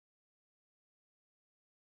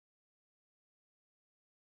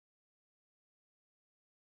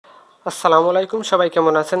আসসালামু আলাইকুম, সবাই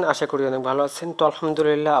কেমন আছেন? আশা করি অনেক ভালো আছেন। তো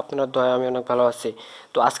আলহামদুলিল্লাহ, আপনার দয়ায় আমি অনেক ভালো আছি।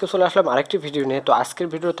 তো আজকে চলে আসলাম আরেকটি ভিডিও নিয়ে। তো আজকের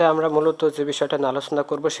ভিডিওতে আমরা মূলত যে বিষয়টা নিয়ে আলোচনা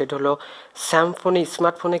করব সেটা হলো স্যামফোনি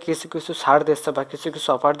স্মার্টফোনে কিছু কিছু ছাড় দিচ্ছে বা কিছু কিছু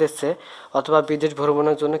অফার দিচ্ছে, অথবা বিদেশ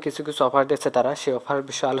ভ্রমণের জন্য কিছু কিছু অফার দিচ্ছে তারা, সেই অফার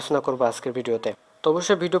বিষয়ে আলোচনা করবো আজকের ভিডিওতে। তো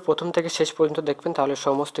অবশ্যই ভিডিও প্রথম থেকে শেষ পর্যন্ত দেখবেন, তাহলে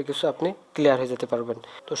সমস্ত কিছু আপনি ক্লিয়ার হয়ে যেতে পারবেন।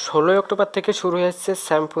 তো 16 অক্টোবর থেকে শুরু হয়েছে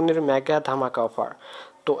স্যামফোনির মেগা ধামাকা অফার।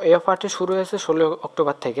 তো এই অফারটি শুরু হয়েছে 16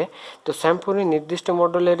 অক্টোবর থেকে। তো স্যামসংয়ের নির্দিষ্ট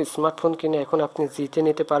মডেলের স্মার্টফোন কিনে এখন আপনি জিতে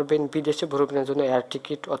নিতে পারবেন বিদেশে ভ্রমণের জন্য এয়ার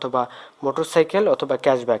টিকিট অথবা মোটরসাইকেল অথবা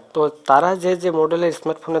ক্যাশব্যাক। তো তারা যে যে মডেলের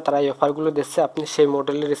স্মার্টফোনে তারা এই অফারগুলো দিচ্ছে, আপনি সেই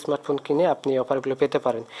মডেলের স্মার্টফোন কিনে আপনি এই অফারগুলো পেতে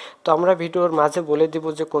পারেন। তো আমরা ভিডিওর মাঝে বলে দিব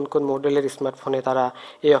যে কোন কোন মডেলের স্মার্টফোনে তারা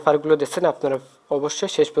এই অফারগুলো দিচ্ছেন। আপনারা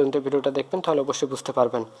অবশ্যই শেষ পর্যন্ত ভিডিওটা দেখবেন, তাহলে অবশ্যই বুঝতে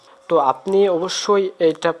পারবেন। তো আপনি অবশ্যই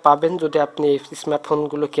এইটা পাবেন যদি আপনি এই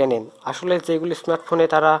স্মার্টফোনগুলো কেনেন। আসলে যেগুলো স্মার্টফোনে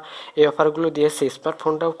তারা এই অফারগুলো দিয়েছে,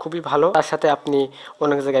 স্মার্টফোনটাও খুবই ভালো, তার সাথে আপনি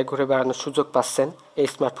অনেক জায়গায় ঘুরে বেড়ানোর সুযোগ পাচ্ছেন এই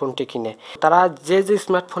স্মার্টফোনটি কিনে। তারা যে যে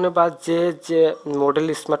স্মার্টফোনে বা যে যে মডেল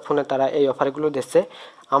স্মার্টফোনে তারা এই অফারগুলো দিচ্ছে,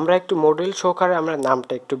 আমরা একটু মডেল সহকারে আমরা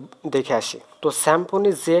নামটা একটু দেখে আসি। তো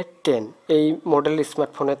স্যামসংই Z10 এই মডেল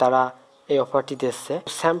স্মার্টফোনে তারা এই অফারটি দিচ্ছে।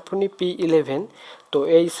 স্যামসংই P11, তো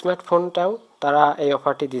এই স্মার্টফোনটাও তারা এই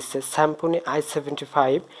অফারটি দিচ্ছে। স্যামসংই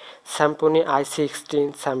i75, স্যামসংই i16,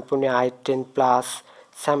 স্যামসংই i10 plus,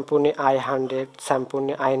 স্যামসংই i100,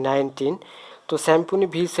 স্যামসংই i19, তো স্যামসংই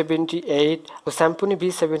V78 ও স্যামসংই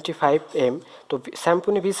V75M। তো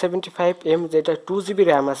স্যামসংই V75M যেটা 2GB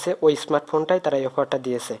র্যাম আছে, ওই স্মার্টফোনটাই তারা এই অফারটা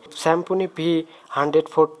দিয়েছে। স্যামসংই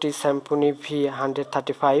V140, স্যামসংই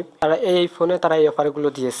V135, তারা এই ফোনে তারা এই অফারগুলো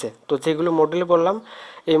দিয়েছে। তো যেগুলো মডেল বললাম,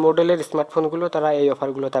 এই মডেলের স্মার্টফোনগুলো তারা এই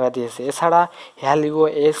অফারগুলো তারা দিয়েছে। এছাড়া হ্যালিও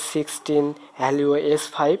S16, হ্যালিও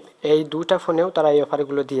S5, এই দুইটা ফোনেও তারা এই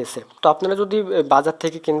অফারগুলো দিয়েছে। তো আপনারা যদি বাজার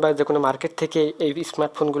থেকে কিংবা যে কোনো মার্কেট থেকে এই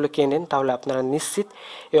স্মার্টফোনগুলো কেনেন, তাহলে আপনারা নিশ্চিত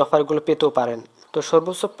এই অফারগুলো পেতেও পারেন। তো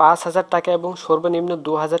সর্বোচ্চ 5,000 টাকা এবং সর্বনিম্ন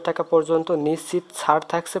 2,000 টাকা পর্যন্ত নিশ্চিত ছাড়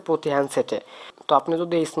থাকছে প্রতি হ্যান্ডসেটে। তো আপনি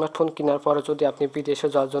যদি এই স্মার্টফোন কেনার পরে যদি আপনি বিদেশে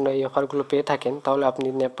যাওয়ার জন্য এই অফারগুলো পেয়ে থাকেন, তাহলে আপনি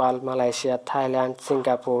নেপাল, মালয়েশিয়া, থাইল্যান্ড,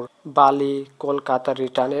 সিঙ্গাপুর, বালি, কলকাতা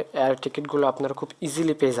রিটার্নের এয়ার টিকিটগুলো আপনারা খুব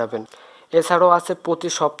ইজিলি পেয়ে যাবেন। এছাড়াও আছে প্রতি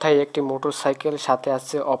সপ্তাহে একটি মোটরসাইকেল, সাথে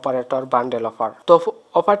আছে অপারেটর বান্ডেল অফার। তো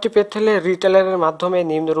অফারটি পেতে হলে রিটেলারের মাধ্যমে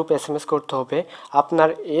নিম্নরূপ SMS করতে হবে আপনার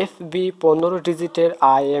FB 15 ডিজিটের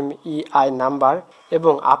IMEI নাম্বার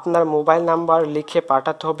এবং আপনার মোবাইল নাম্বার লিখে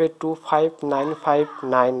পাঠাতে হবে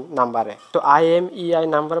 25959 নাম্বারে। তো IMEI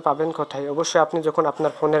নাম্বার পাবেন কোথায়? অবশ্যই আপনি যখন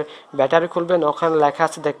আপনার ফোনের ব্যাটারি খুলবেন, ওখানে লেখা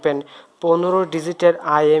আছে দেখবেন 15 ডিজিটের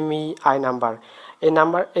IMEI নাম্বার।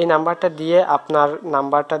 এই নাম্বারটা দিয়ে আপনার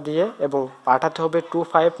নাম্বারটা দিয়ে এবং পাঠাতে হবে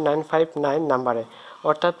 25959 নাম্বারে,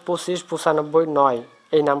 অর্থাৎ 259599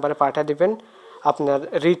 এই নাম্বারে পাঠিয়ে দিবেন আপনার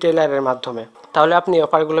রিটেলারের মাধ্যমে। তাহলে আপনি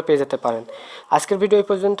অফারগুলো পেয়ে যেতে পারেন। আজকের ভিডিও এই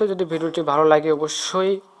পর্যন্ত। যদি ভিডিওটি ভালো লাগে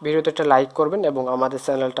অবশ্যই ভিডিওতে একটা লাইক করবেন এবং আমাদের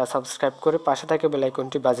চ্যানেলটা সাবস্ক্রাইব করে পাশে থাকে বেল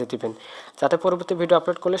আইকনটি বাজিয়ে দিবেন, যাতে পরবর্তী ভিডিও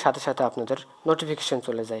আপলোড করলে সাথে সাথে আপনাদের নোটিফিকেশন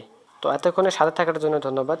চলে যায়। তো এতক্ষণে সাথে থাকার জন্য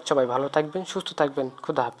ধন্যবাদ। সবাই ভালো থাকবেন, সুস্থ থাকবেন।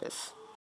 খুদা হাফেজ।